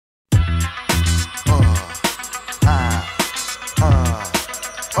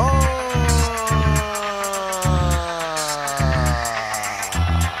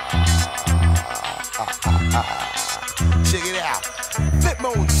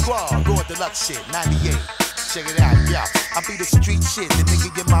Squad, raw deluxe shit, 98. Check it out, yeah. I be the street shit, the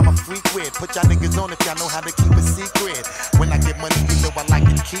nigga your mama freak with. Put y'all niggas on if y'all know how to keep a secret. When I get money, you know I like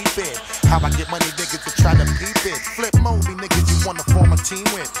to keep it. How I get money, niggas to try to peep it. Flip mode, be niggas you wanna form a team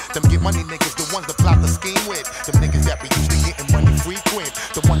with. Them get money niggas, the ones that plot the scheme with. Them niggas that be used to getting money frequent.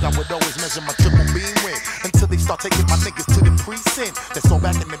 The ones I would always measure my triple beam with. Until they start taking my niggas to the precinct. That's all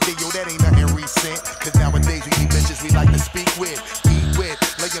back in the day, yo, that ain't nothing recent. Cause nowadays we need bitches we like to speak with, eat with,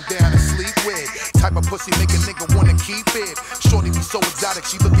 lay them down and sleep with. Type of pussy make a nigga wanna keep it. Shorty be so exotic,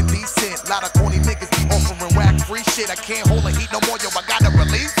 she looking decent. Lot of corny niggas be offering whack free shit. I can't hold the heat no more, yo, I gotta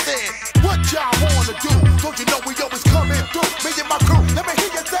release it. What y'all wanna do? Don't you know we always coming through? Me and my crew, let me hear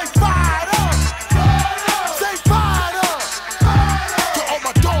you say fired up. Say fired up. To all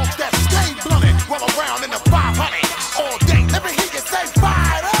my dogs that stay blunted, roll around in the 500 all day. Let me hear you say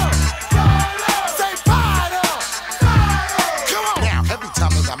fired up. Say fired up. Come on. Now, every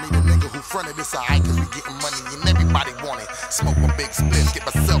time that I meet a nigga who fronted, it's alright cause we getting money and everybody want it. Smoke a big split, get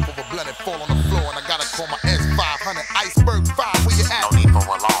myself over blunt and fall on the floor, and I gotta call my S500 Iceberg 5. Where you at? No need for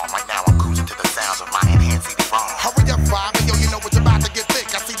alarm. Right now I'm cruising to the sounds of my enhanced CD-ROM. Hurry up, 5, and yo, you know it's about to get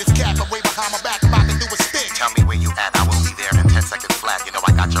thick. I see this cat way behind my back, about to do a stick. Tell me where you at, I will be there in 10 seconds flat. You know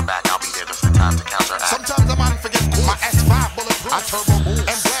I got your back, I'll be there just in time to counteract. Sometimes I might forget my S5 bulletproof. I turbo move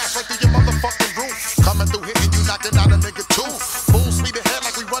and blast right through your motherfucking roof. Coming through hitting you, knocking out a nigga too. Full speed ahead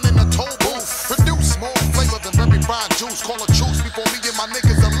like we running a toll booth. Produce more flavor than very fine juice. Call a truce before me and my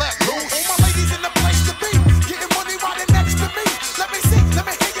niggas are let loose. All my ladies in the place to be, getting money riding next to me. Let me see, let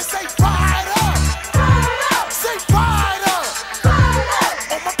me hear you say fired up. Say fired up.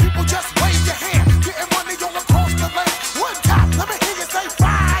 All my people just wave your hand, getting money all across the land. One time, let me hear you say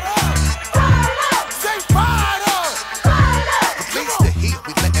fired up. Say fired up. Release the heat,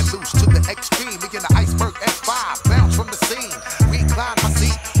 we letting loose to the extreme. We in the Iceberg S5, bounce from the scene. Recline my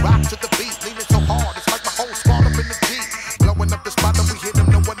seat, rock to the beat, leaning so hard, it's like my whole squad up in the Jeep. Blowing up the spot that we hit them,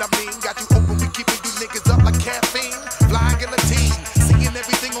 know what I mean. Got you open, we keeping you niggas up like caffeine. Flying guillotine, seeing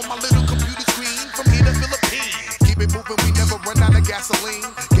everything on my little computer screen. From here to Philippines, keep it moving, we never run out of gasoline.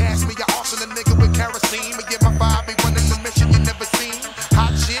 Gas me, I arson a nigga with kerosene. Me get my 5, be running the mission you never seen.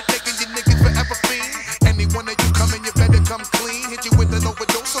 Hot shit, making you niggas forever fiend. Any one of you coming, you better come clean. Hit you with an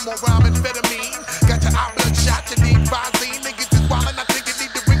overdose, some more rhyme amphetamine. Got your eye bloodshot, you need Visine. Niggas just wildin', I think you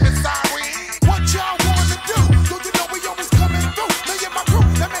need to ring the siren. What y'all wanna do? Don't you know we always coming through? Me and my crew,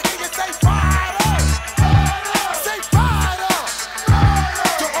 let me hear you say fired up. Say fired up.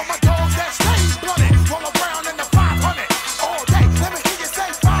 To all my dogs that stay blunted, roll around in the 500 all day. Let me hear you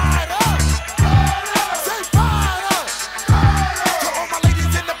say fired up. Say fired up. To all my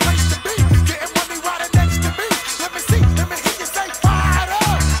ladies in the place to be, getting money riding next to me. Let me see, let me hear you say fired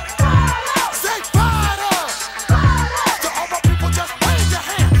up. Say fired up. To all my people, just wave your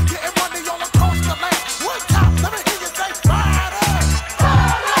hand, getting money all across the land. One time, let me hear you say fired up.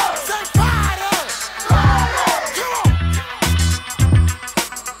 Say fired up. Come on.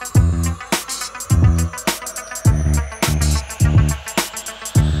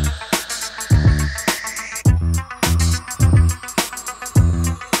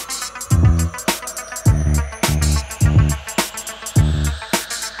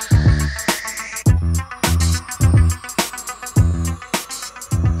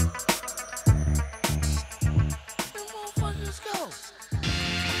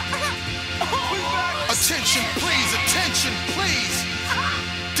 Attention please.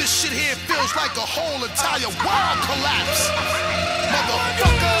 This shit here feels like a whole entire world collapse.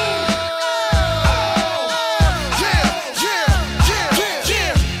 Motherfucker.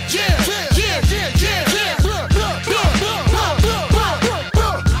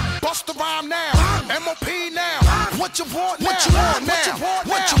 Bust the rhyme now. M.O.P. now. What you want now? What you want now?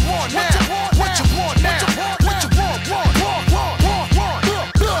 What you want now? What you want now? What you want?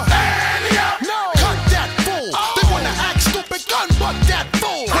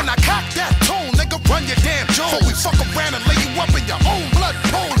 When I cock that tool, nigga, run your damn jaw. Before we fuck around and lay you up in your own blood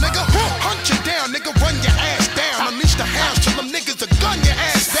pool, nigga. Hunt you down, nigga, run your ass down. Unleash the hounds till them niggas will gun your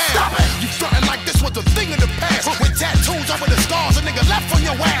ass down. Stop it. You frontin' like this was a thing of the past. With tattoos over the stars, a nigga left on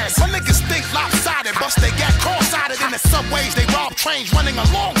your ass. My niggas think lopsided, bust they got cross-sided. In the subways, they rob trains running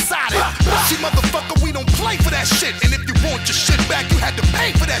alongside it. See, motherfucker, we don't play for that shit. And if you want your shit back, you had to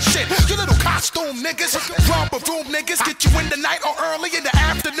pay for that shit. You little costume niggas, romper room niggas, get you in the night or early in the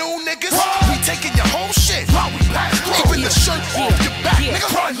afternoon niggas. We taking your whole shit while we pass through. Even the shirt off your back, nigga,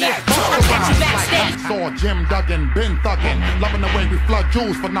 run that. We'll catch you backstage. Raw, Jim Duggan, been thuggin'. Loving the way we flood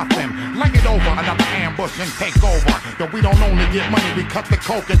jewels for nothing. Lay it over, another ambush and take over. Yo, we don't only get money, we cut the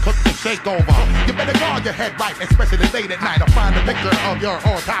coke and cook the shake over. You better guard your head right, especially late at night. I'll find a picture of your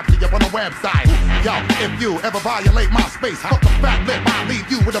autopsy up on the website. Yo, if you ever violate my space, fuck a fat lip, I'll leave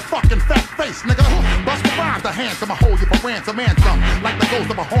you with a fucking fat face, nigga. Bust the rhymes to handsome, I hold you for ransom and some. Like the ghost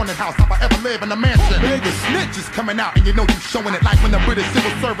of a haunted house, if I ever live in a mansion. Nigga, snitch is coming out and you know you showing it. Like when the British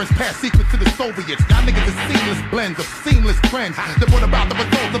civil servants passed secrets to the Soviets. Y'all niggas is seamless blends of seamless trends that brought about the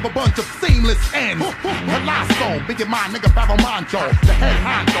results of a bunch of seamless ends. Colosso, big in my nigga Pharaoh Moncho, the head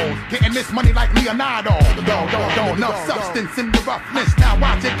honcho, getting this money like Leonardo. Enough substance in the roughness. Now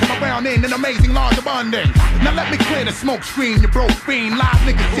watch it come around in an amazing large abundance. Now let me clear the smoke screen, you broke fiend. Live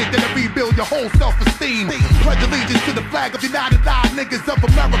niggas shit that'll rebuild your whole self-esteem. Pledge allegiance to the flag of United Live Niggas of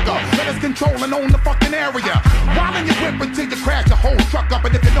America. Let us control and own the fucking area. While in your whip until you crash your whole truck up.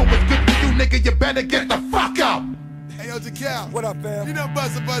 And if you know what's good for you, nigga, you better get the fuck up. Hey, yo, Jacal. What up, fam? You know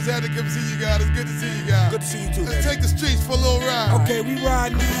Buzz had to come see you guys. It's good to see you guys. Good to see you too. Let's take the streets for a little ride. Okay, we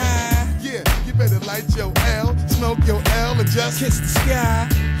riding high. Yeah, you better light your L, smoke your L, and just Kiss the sky.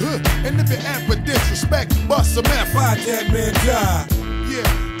 And if you act for disrespect, bust some F. Watch that man die. Yeah,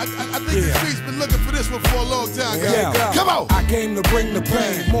 I think the streets been looking for this one for a long time, guys. Yeah. Come on. I came to bring the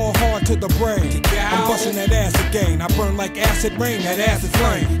pain, more hard to the brain. I'm busting that ass again. I burn like acid rain, that acid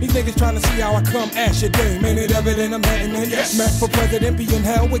flame. These niggas trying to see how I come ash your dame. Ain't it evident I'm heading in? Yes. Met for president, be in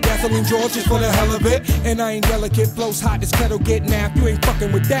hell with gasoline George just for the hell of it. And I ain't delicate, flows hot as kettle get napped. You ain't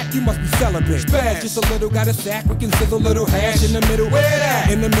fucking with that, you must be celibate. Spaz, just a little, got a sack, we can sizzle little hash in the middle. Where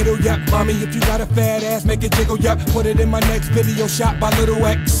that? In the middle, yup. Mommy, if you got a fat ass, make it jiggle, yup. Put it in my next video shot by Little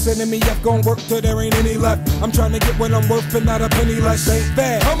X. Sending me up, gon' work till there ain't any left. I'm trying to get what I'm worth and not a penny less. Ain't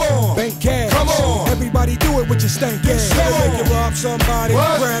fast. Come on. Bank cash. Come on. Everybody do it with your stank ass. Make you rob somebody,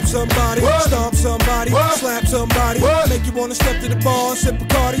 grab somebody, stomp somebody, slap somebody. Make you wanna step to the bar and sip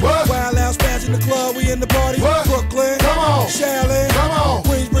Bacardi. Wild out spaz in the club, we in the party. Brooklyn, come on. Shaolin, come on.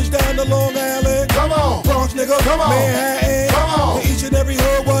 Queensbridge down to Long Island, come on. Bronx nigga, come on. Manhattan, come on. To each and every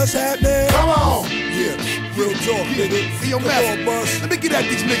hood, what's happening? Come on. Yeah, real talk, nigga. Yo, man, let me get at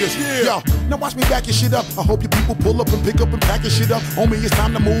these niggas. Yo, now watch me back your shit up. I hope you people pull up and pick up and pack your shit up. Homie, it's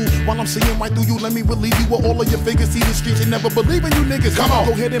time to move. While I'm seeing right through you, let me relieve you with all of your figures. See the streets and never believe in you niggas. Come on,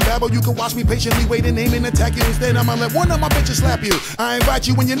 go ahead and babble. You can watch me patiently wait and aim and attack you. Instead, I'ma let one of my bitches slap you. I invite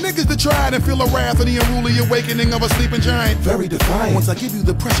you and your niggas to try it and feel the wrath of the unruly awakening of a sleeping giant. Very defiant. Once I give you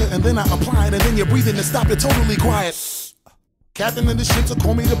the pressure and then I apply it and then you're breathing and stop, you're totally quiet. Captain of the ship, so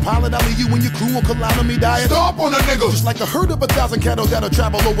call me the pilot. I'll leave you and your crew will collide on me diet. Stop on a nigga! Just like a herd of 1,000 cattle that'll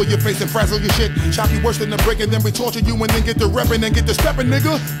travel over your face and frazzle your shit. Chop you worse than the brick and then we torture you and then get the reppin' and get the steppin',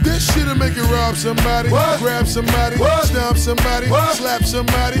 nigga. This shit'll make you rob somebody, grab somebody, stomp somebody, slap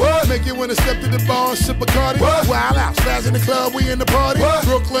somebody, make you wanna step to the bar and sip Bacardi. Wild out, spaz in the club, we in the party.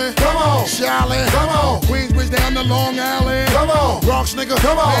 Brooklyn, come on. Shaolin, come on. Queensbridge down to Long Island, come on. Bronx nigga,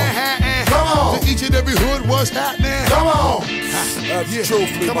 come on. Manhattan, come on. To each and every hood, what's happening? Come on.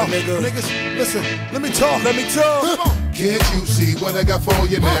 Truthfully, come my on, nigga. Niggas, listen, let me talk. Let me talk. Can't you see what I got for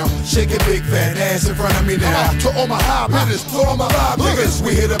you now? Shake your big fat ass in front of me now. To all my high hitters, to all my live niggas,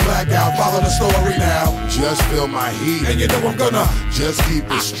 we hit a blackout, follow the story now. Just feel my heat, and you know I'm gonna just keep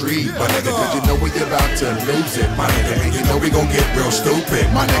it street, my nigga, cause you know we about to lose it, my nigga, and you know we gon' get real stupid.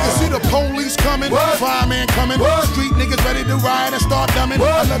 My nigga, see the police coming, fireman coming, street niggas ready to ride and start dumbing.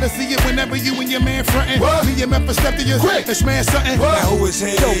 I love to see it whenever you and your man frontin'. Me and Memphis step to you, and smash something. Now who is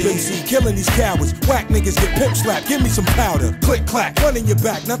he? Dope MC, killing these cowards. Whack niggas get pimp slapped, give me some powder. Click clack, run in your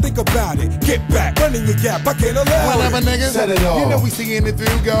back, now think about it. Get back, run in your gap, I can't allow whatever, it. niggas, Set it off. You know we seeing it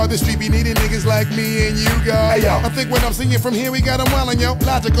through, God. The street be needing niggas like me and you, God. Hey, yo. I think when I'm seeing from here, we got them wildin', yo.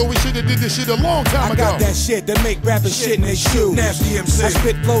 Logical, we should've did this shit a long time I ago. got that shit that make rappers shit in they shoes. Nasty MC. I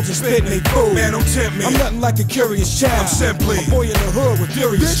spit flows and spit in they food. Man, don't tempt me. I'm nothing like a curious child. I'm simply a boy in the hood with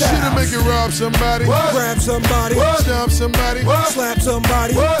furious This styles. shit'll make you rob somebody, grab somebody, stomp somebody, slap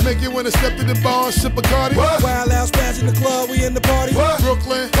somebody, make you wanna step to the bar and sip Bacardi. Wild out spaz in the club, we in the party.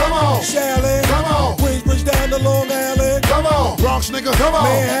 Brooklyn, come on. Shaolin, come on. Queensbridge down to Long Island, come on. Bronx nigga, come on.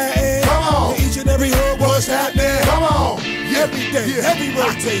 Manhattan, come on. To each and every hood, what's happening? Come on. Every day, heavy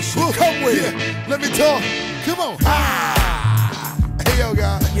rotation. Come with it. Let me talk. Come on. Ah. Hey yo,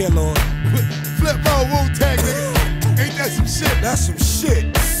 guys. Yeah, Lord. Flip mode, Wu-Tang, nigga. Ain't that some shit? That's some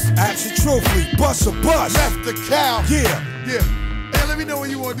shit. Absolutely, bust a bus. Left the cow. Yeah. Yeah. Hey, let me know when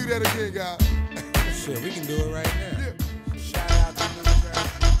you want to do that again, guys. Shit, we can do it right now. Yeah. Shout out to Little Track.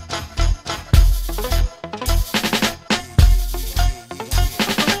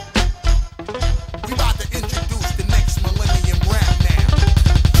 We about to introduce the next millennium rap now.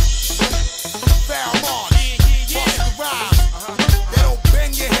 Foul on.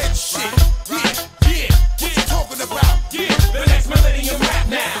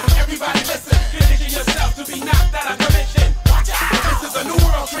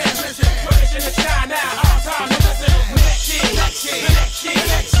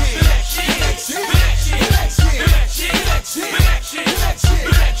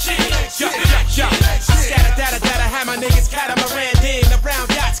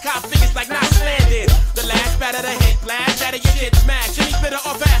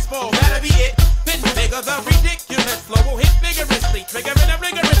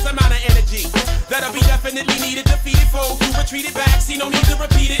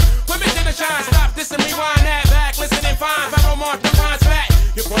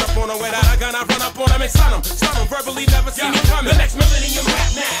 on them without a gun, I run up on them and stun them. Stun them, verbally never see me coming. The next millennium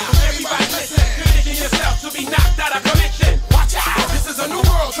rap now. Everybody listen, condition yourself to be knocked out of commission. Watch out, this is a new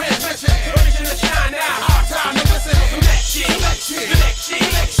world transmission. Permission to shine now, our time to listen. The next shit, the next shit, the next shit,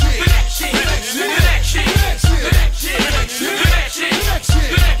 the next shit, the next shit, the next shit, the next shit, the next shit, the next shit, the next shit, the next shit, the next shit,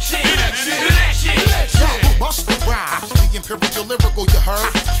 the next shit, the next shit, the next shit, the next shit. Bust the rhyme, the imperial lyrical you heard.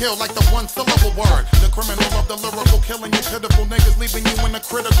 Kill like the one syllable word. The criminal of the lyrical, killing you pitiful niggas, leaving you in the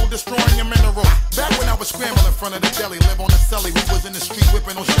critical, destroying your mineral. Back when I was scrambling in front of the deli, live on the celly, we was in the street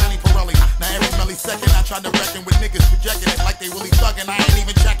whipping on shiny Pirelli. Now every millisecond I try to reckon with niggas projecting it like they really thugging, I ain't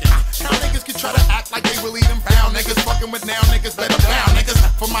even checking. Now niggas can try to act like they really them found niggas, fucking with now niggas better bound niggas.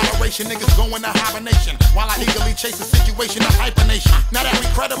 For moderation, niggas going to hibernation, while I eagerly chase a situation of hyphenation. Now that we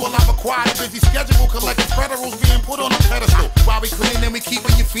credible, I've acquired a busy schedule, collecting federals being put on a pedestal. While we clean and we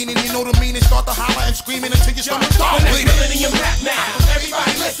keeping you fiending, you know the meaning. Start to holler and screaming until your stomach start bleeding. The next millennium rap now.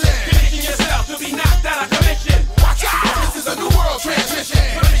 Everybody listen, condition yourself to be knocked out of commission. Watch out, this is a new world transmission.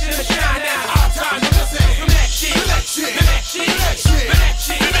 Permission to shine now, our time to listen. The next shit, the next shit, the next shit, the next shit, the next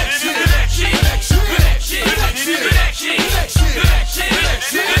shit, the next shit, the next shit, the next shit, the next shit, the next shit, the next shit, the next shit, the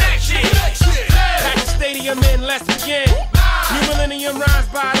next shit, the next shit, the next shit, the next shit. Pack the stadium in, let's begin. New millennium rhymes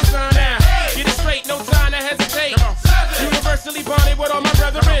by the sun now. Get it straight, no time to hesitate. Universally bonded with all my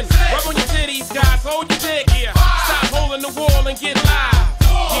brethren. Rub on your titties, guys, hold your dick. Yeah. Stop holding the wall and get live.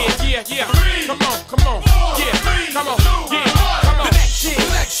 Yeah, yeah, yeah. Come on, come on. Yeah, come on. Yeah, come on. The next shit, the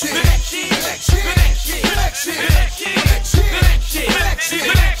next shit, the next shit, the next shit, the next shit, the next shit, the next shit, the next shit, the next shit,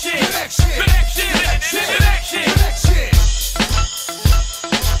 the next shit, the next shit, the next shit, the next shit, the next shit, the next shit, the next shit.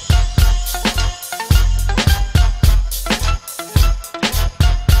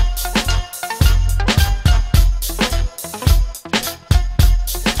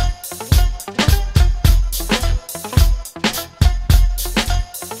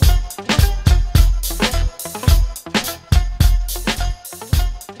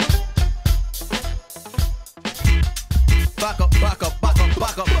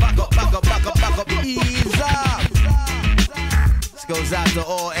 Goes out to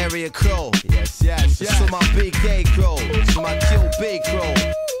all area crew. Yes, yes, yes. To my BK crew, to my QB crew,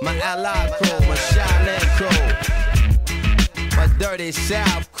 my Ally crew, my Cheyenne crew, my Dirty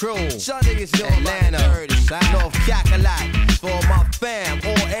South crew, Atlanta, North Cackalack, for my fam,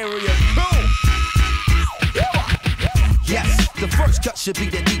 all area crew. Yes, the first cut should be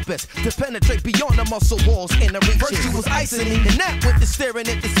the deepest, to penetrate beyond the muscle walls in the reaches. First you was icing me, and that with the staring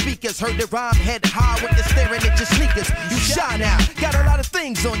at the speakers. Heard the rhyme head high with the staring at your sneakers. You shy now, got a lot of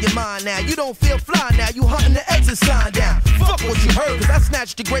things on your mind now. You don't feel fly now, you hunting the exit sign down. Fuck what you heard, cause I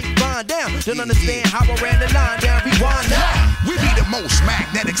snatched the grapevine down. Don't understand how I ran the line down, rewind now. We be the most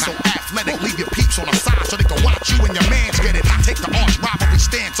magnetic, so athletic. Leave your peeps on the side so they can watch you and your mans get it. I take the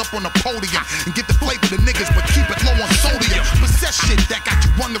R.H.Y.M.E.S stance up on the podium and get the flavor of the niggas, but keep it low on sodium. Possess shit that got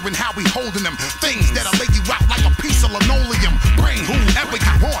you wondering how we holding them. Things that'll lay you out like a piece of linoleum. Bring whoever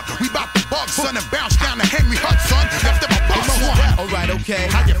you want. We bout to bug, son, and bounce down to Henry Hudson. After my boss one. Alright, okay.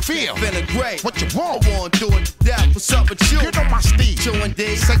 How you feel? Feeling great. What you want? I wanna do it to death. What's up with you? You know my Steve. Joe and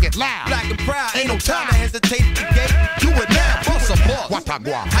D. Say it loud. Black and proud. Ain't no time to hesitate at the gate. Do it now. Bust a boss.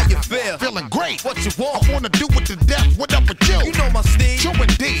 Watagua. How you feel? Feeling great. What you want? I wanna do it to death. What up with you? You know my Steve. Joe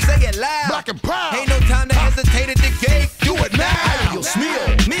and D. Say it loud. Black and proud. Ain't no time to hesitate at the gate. Do it now.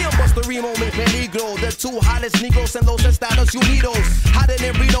 R.H.Y.M.E.S. Me and R.H.Y.M.E.S make peligro. The two hottest Negroes and los Estados Unidos. Hotter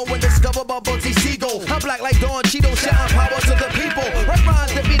than Reno when discovered by Bugsy Siegel. I'm black like Don Cheeto, shouting power to the people. Right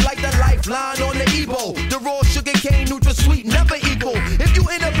rhymes that be like the lifeline on the Ebo. The raw sugar cane, neutral sweet, never equal. If you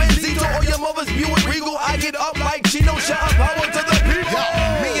end up in Zito or your mother's Buick Regal, I get up like Chino, shouting power to the people. Yo,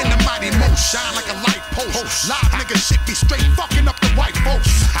 me and the mighty Mo shine like a light post. Live niggas shit be straight fucking up the white folks.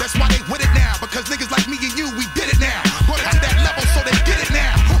 That's why they with it now, because niggas like me and you, we did it now. Put it to that level so they get it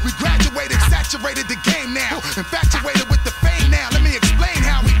now. We graduated, saturated the game now. Infatuated with the fame now. Let me explain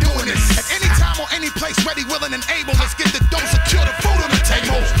how we doing this. At any time or any place, ready, willing, and able. Let's get the dough, secure the food on the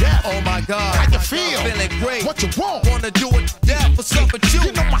table. Oh my God. How you feel? Feeling great. What you want? Wanna do it to death. What's up with you?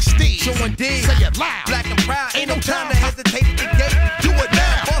 You know my Steve. Joe and D. Say it loud. Black and proud. Ain't no time to hesitate at the gate. Do it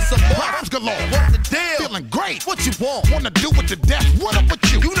now. Bust a Rhymes galore. What's the deal? Feeling great. What you want? Wanna do it to death. What up with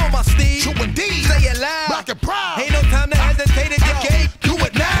you? You know my Steve. Joe and D. Say it loud. Black and proud. Ain't no time to hesitate at the gate. Do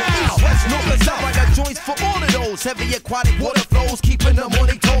it now. East, west, north, and south. I got joints for all of those. Heavy aquatic water flows, keeping them on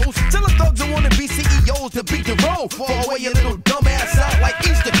their toes. Tell the thugs who wanna be CEOs to beat the road. Fall away your little dumb ass out like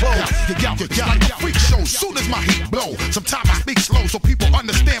Easter clothes. Yo, like a freak show. Soon as my heat blow. Sometimes I speak slow so people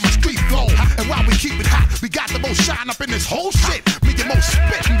understand my street flow. And while we keep it hot, we got the most shine up in this whole shit. Me the most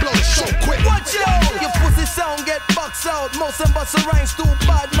spit and blow the show quick. What yo? Your pussy sound get bucks out. Most of us rhymes too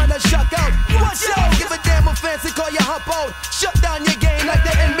bad, man.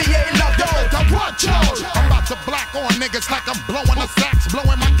 blowing the sacks,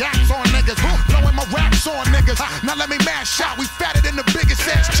 blowing my gaps on niggas, blowing my raps on niggas. Now let me mash out. We fatter than the biggest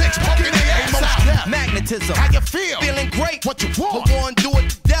ass chicks, poking their ass out. Magnetism. How you feel? Feeling great. What you want? I want to do it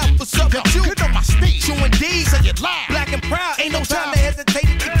to death. What's up with you? You know my steez. Chewing D's. Say it loud. Black and proud. Ain't no time to hesitate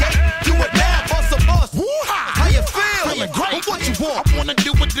at the gate. Do it now. Bust a bust. Woo-ha. How you feel? Feeling great. What you want? I wanna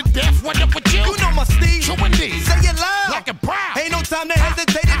do it to death. What up with you? You know my steez. Chewing D's. Say it loud. Black and proud. Ain't no time to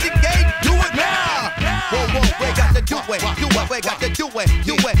hesitate at the gate. Do it now. Whoa, whoa, we got to do it. Do it. We got to do it.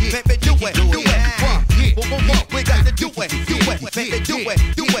 Do it. Baby, do it. Do it. Whoa, whoa, whoa. We got to do it. Do it. Baby, do it.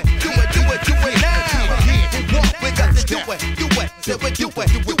 Do it. Do it. Do it. Do it now. We got to do it. Do it. Say we do it.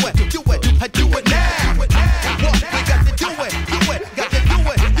 Do it. Do it. I do it now. We got to do it. Do it. Got to do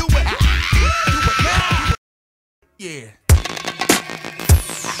it. Do it. Do it now. Yeah.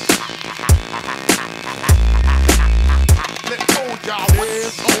 Let's hold y'all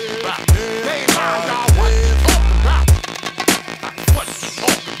what's up about. They mind y'all what's up about. What's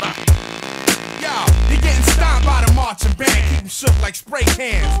up about. Yo, you're getting stomped by the marching band. Keep them shook like spray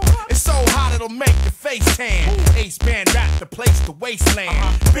cans. It's so hot it'll make your face tan. Ace band rap the place to wasteland.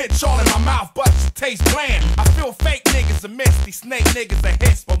 Bitch all in my mouth, but you taste bland. I feel fake niggas a miss. These snake niggas a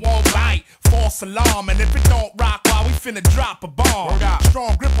hiss, but won't bite. False alarm, and if it don't rock, while we finna drop a bomb.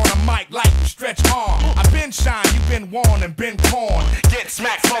 Strong grip on the mic like you stretch arm. I been shine, you been worn and been corn. Get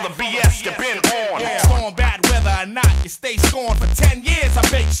smacked for the BS you been on. Storm bad weather or not, you stay scorned. For 10 years I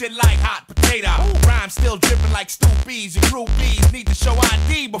bake shit like hot potato. Rhyme still dripping like stoopies. Your groupies need to show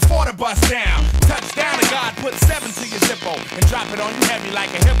ID before the bust down. Touchdown to God, put 7 to your zippo and drop it on you heavy like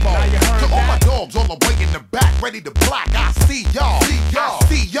a hippo. Now you heard To all my that? dogs all the way in the back, ready to block. I see y'all. I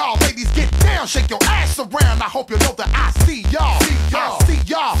see y'all. Ladies, get down, shake your ass around. I hope you know that I see y'all. I see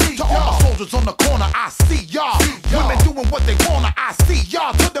y'all. To all my soldiers on the corner, I see y'all. Women doing what they wanna, I see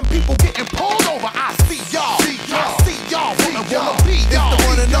y'all. To them people getting pulled over, I see y'all. I see y'all. Wanna be y'all. It's the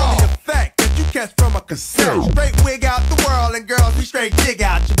one and only effect that you catch from a cassette. Straight wig out the world and girls, we straight dig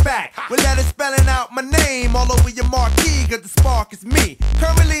out your back. With letters spelling out my name all over your marquee, cause the spark is me.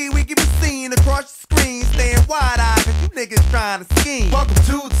 Currently we can be seen across the screen, staying wide-eyed cause you niggas trying to scheme. Welcome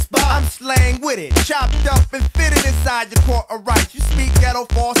to the spot, I'm slang with it, chopped up and fitted inside your court of rights. You speak ghetto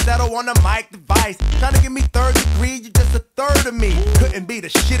falsetto on the mic device, trying to give me third degree, you just a third of me. Couldn't be the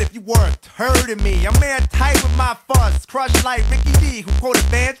shit if you weren't third of me. I'm airtight with my fuzz, crushed like Ricky D who quote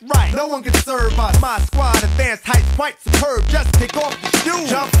advanced right. No one can serve us, my squad advanced heights quite superb. Just take off the shoes,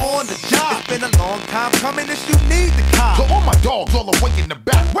 jump on the job. It's been a long time coming, this you need the cop. So all my dogs all the way in the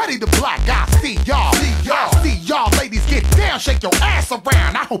back, ready to block. I see y'all. I see y'all. Ladies, get down, shake your ass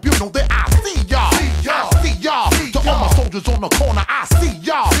around. I hope you know that I see y'all. I see y'all. To all my soldiers on the corner, I see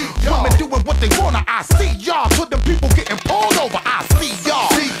y'all. Women doing what they wanna, I see y'all. To them people getting pulled over, I see y'all.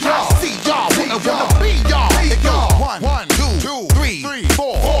 I see y'all. Wanna be y'all. It goes 1, 2, 3,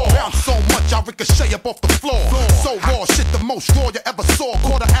 4. Bounce so much I ricochet up off the floor. So raw, shit the most raw you ever saw.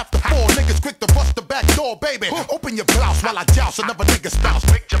 4:15, niggas quick to bust the back door, baby. Open your blouse while I joust another nigga spouse.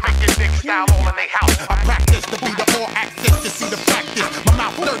 Big Jamaican dick style all in they house. I practice to be the more access, you see the practice. My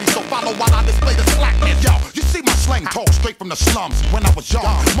mouth dirty, so follow while I display the slackness. Yo, you see my slang talk straight from the slums. When I was young,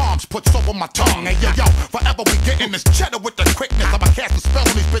 moms put soap on my tongue. And yo, forever we getting this cheddar with the quickness. I'ma cast a spell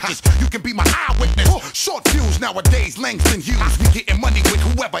on these bitches. You can be my eyewitness. Short fuse nowadays, Langston Hughes. We getting money with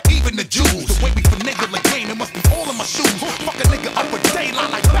whoever, even the Jews. The way we finagle the game, it must be all in my shoes. Fuck a nigga up with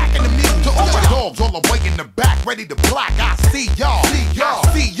daylight like back in the mule. To all my dogs all the way in the back, ready to block. I see y'all.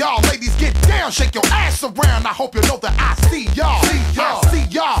 I see y'all. Ladies, get down, shake your ass around. I hope you know that I see y'all. I see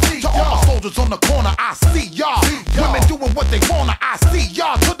y'all. To all my soldiers on the corner, I see y'all. Women doing what they wanna, I see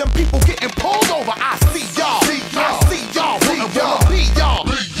y'all. To them people getting pulled over, I see y'all. I see y'all. Wanna be y'all.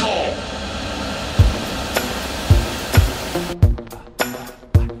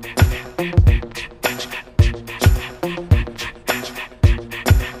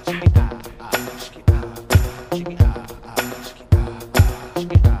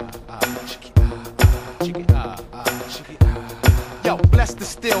 Yo, bless the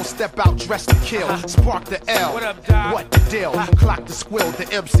still, step out, dress to kill. Spark the L. What up, Doc? What the deal? Clock the squill,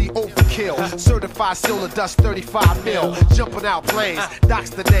 the MC overkill. Certified silver dust, 35 mil. Jumping out planes,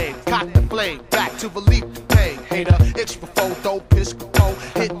 doc's the name. Cock the flame, back to relieve the pain. Hater, itch before, throw, piss, capone.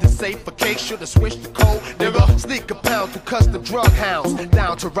 Hit the safe for case, should've switched the code. Nigga, sneak a pound through custom drug hounds.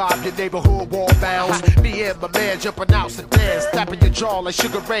 Down to rob your neighborhood wall bounds. Me and my man jumping out sedans. Tapping your jaw like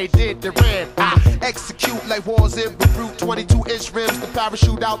Sugar Ray did the Ran. I execute like wars in Beirut. 22-inch rims, the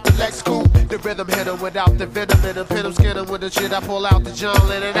parachute out the Lex coupe. The rhythm hit him without the venom in him. Pit him, skin him with the shit. I pull out the John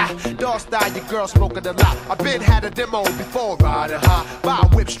Lennon. Dog style, your girl smoking a lot. I been had a demo before riding high. Buy a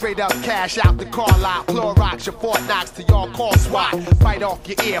whip straight up, cash out the car lot. Clorox your Fort Knox to y'all call SWAT. Bite off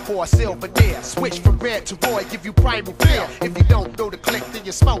your ear for a silver deer. Switch from red to Roy, give you primal fear. If you don't know the click, then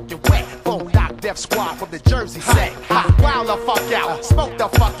you're smoking wet. Phone knock Def Squad from the Jersey set. Wild the fuck out, smoke the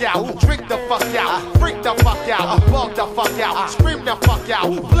fuck out, drink the fuck out, freak the fuck out, bug the fuck out, scream the fuck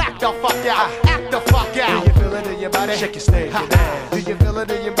out, black the fuck out, act the fuck out. Do you feel it in your body? Shake your snake ass. Do you feel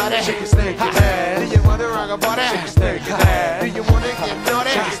it in your body? Shake your snake ass. Do you wanna rock a body? Shake your snake ass. Do you wanna get naughty?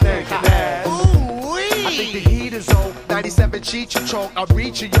 Shake your snake ass. I think the heat is on. 97 cheat you choke. I'm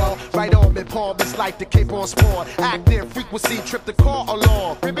reaching y'all. Right on mid palm. It's like the Cape on spawn. Active frequency. Trip the car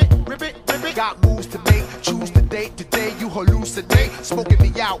along. Ribbit, ribbit, ribbit. Got moves to make. Choose the date. Today you hallucinate. Smoking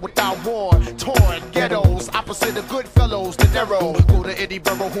me out without war. Torn ghettos. Opposite of good fellows. The narrow. Go to any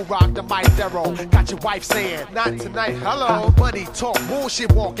borough who rock the mic thorough. Got your wife saying, not tonight. Hello. Money talk.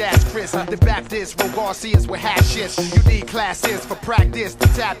 Bullshit walk ass Chris. The Baptist. Ro Garcias with hashes. You need classes for practice. To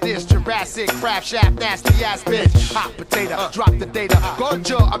tap this. Jurassic. Craft shaft. Nasty ass bitch. Hot potato. Drop the data.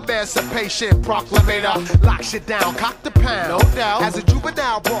 Ganja emancipation proclamator. Lock shit down. Cock the pound. No doubt. As a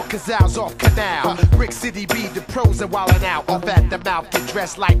juvenile brought Cazals off canal. Brick City be the pros and wildin' out. Off at the mouth. Get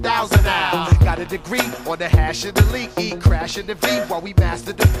dressed like thousand now. Got a degree on the hash of the leak. E crash in the V while we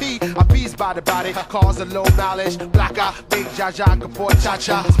master the P. I bees by the body. Cause a low mileage. Black eye. Big Jaja. Before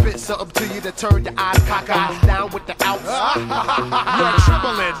cha-cha. Spit something to you to turn your eyes cockeyed. Down with the outs. You're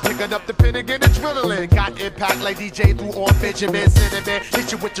trembling. Picking up the pen and get adrenaline. Got impact like DJ through on Benjamin Cinnamon.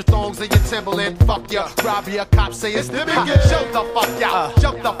 Hit you with your thongs and your Timberland. Fuck ya, rob ya, cops say it's the biggest. Jump the fuck out,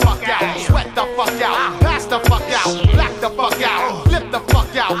 jump the fuck out, sweat the fuck out, pass the fuck out, black the fuck out, flip the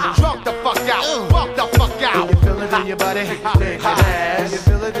fuck out, drunk the fuck out, fuck the fuck out. Do you feel it in your body? Shake your snake ass. Do you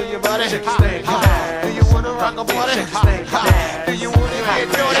feel it in your body? Shake your snake ass. Do you wanna rock a body? Shake your snake ass. Do you wanna get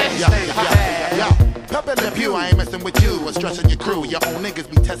naughty? Shake your ass. Pep in the pew, I ain't messing with you or stressing your crew. Your own niggas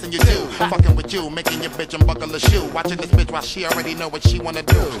be testing you too. Fucking with you, making your bitch unbuckle a shoe. Watching this bitch while she already know what she wanna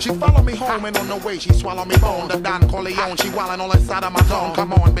do. She follow me home and on the way she swallow me bone. The Don Corleone, she wildin' all inside of my zone.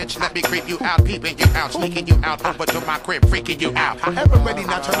 Come on, bitch, let me creep you out, peeping you out, sneaking you out over to my crib, freaking you out. Ever ready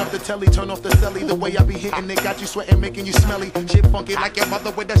now? Turn up the telly, turn off the celly. The way I be hitting it got you sweating, making you smelly. Shit funky like your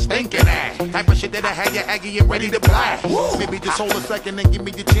mother with a stinking ass. Type of shit that I had you aggy and ready to blast. Maybe just hold a second and give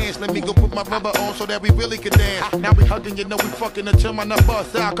me the chance. Let me go put my rubber on so that we really can dance. Now we hugging, you know we fucking until my nut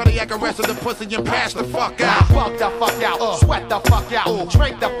bust out. Cardiac arrest of the pussy and pass the fuck out. Fuck the fuck out, sweat the fuck out,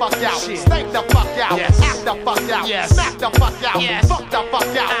 drink the fuck out, stink the fuck out, act the fuck out, smack the fuck out, fuck the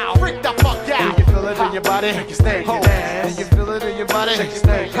fuck out, freak the fuck out. Do you feel it in your body? Shake your snake ass. Do you feel it in your body? Shake your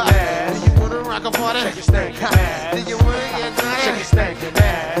snake ass. Do you wanna rock a party? Shake your snake ass. Do you wanna get naughty? Shake your snake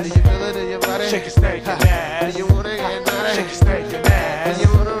ass. Do you feel it in your body? Shake your snake ass. Do you wanna get naughty? Shake your snake ass. Do you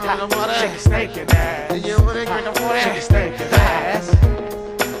wanna rock a party? Shake your snake ass. Do you wanna get a party? Shake your snake ass.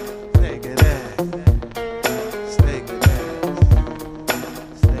 Snake ass. Snake ass.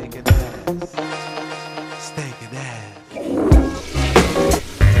 Snake ass. Snake ass.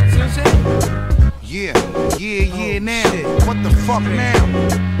 Yeah, now. What the fuck now?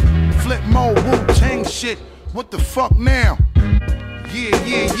 Flip mode, Wu-Tang shit. What the fuck now? Yeah.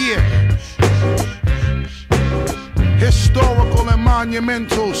 Historical and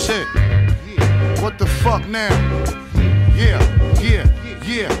monumental shit. What the fuck now? Yeah.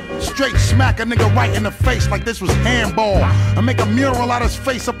 Straight smack a nigga right in the face like this was handball. I make a mural out his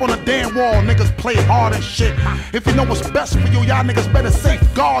face up on a damn wall. Niggas play hard and shit. If you know what's best for you, y'all niggas better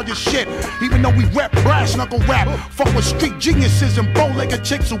safeguard your shit. Even though we rep brass knuckle rap, fuck with street geniuses and bow-legged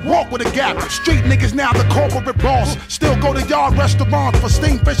chicks who walk with a gap. Street niggas now the corporate boss. Still go to yard restaurants for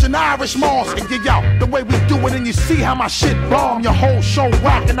steamed fish and R.H.Y.M.E.S. And yo, the way we do it and you see how my shit bomb. Your whole show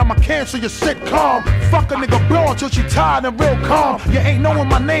whack and I'ma cancel your sitcom. Fuck a nigga blow until she tired and real calm. You ain't knowing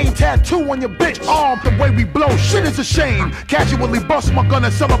my name, tattoo on your bitch arm. The way we blow, shit is a shame. Casually bust my gun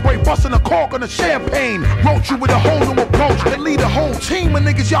and celebrate busting a cork on a champagne. Wrote you with a whole new approach and lead a whole team of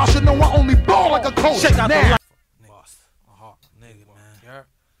niggas. Y'all should know I only ball like a coach. Check out now. Boss, nigga, man.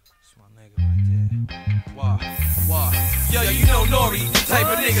 That's my nigga right there. Why? Yo, you know Nori, the type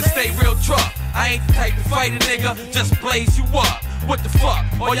of nigga stay real drunk. I ain't the type to fight a nigga, just blaze you up. What the fuck?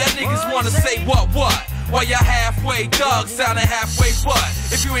 All y'all niggas wanna say what? While y'all halfway dog sounding halfway butt.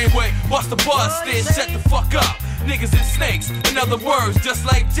 If you ain't with bust the bus, then shut the fuck up. niggas and snakes. In other words, just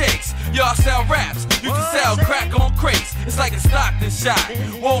like Jake's. Y'all sell raps, you can sell crack on crates. It's like a Stockton shot,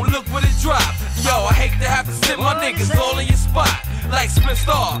 won't look when it drop. Yo, I hate to have to send my niggas all in your spot. Like Split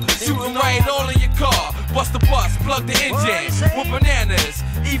Star, shooting right all in your car. Bust the bus, plug the engine, with bananas.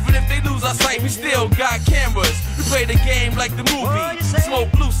 Even if they lose our sight, we still got cameras. We play the game like the movie.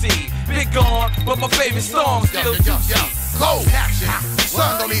 Smoke Lucy, big gone, but my favorite song still juicy. Closed caption,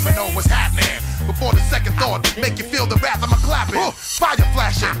 son don't even know what's happening. Before the second thought, make you feel the wrath of my clapping. Fire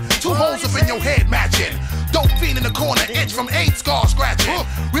flashing, 2 holes up in your head matching. Dope fiend in the corner, itch from 8 scars scratching.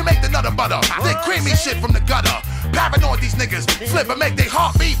 We make the nutter butter, thick creamy shit from the gutter. Paranoid these niggas, flip and make they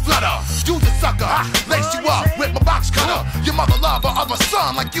heartbeat flutter. Use a sucker, lace you up with my box cutter. Your mother lover of a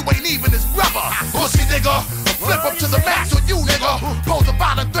son like you ain't even his brother. Pussy nigga, flip up to the max on you nigga. Pose a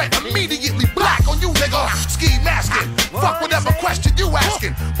violent threat, immediately black on you nigga. Ski masking, fuck whatever question you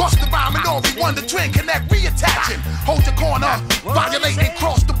asking. Bust the rhyme and all we won the twin connect reattaching. Hold your corner, violate and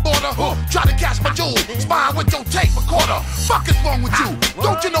cross the border. Try to catch my jewel, spine with your tape recorder. Fuck is wrong with you?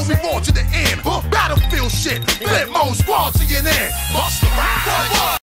 Don't you know we roll to the end? Battlefield shit, flip mode, squad to your end. Bust the rhyme.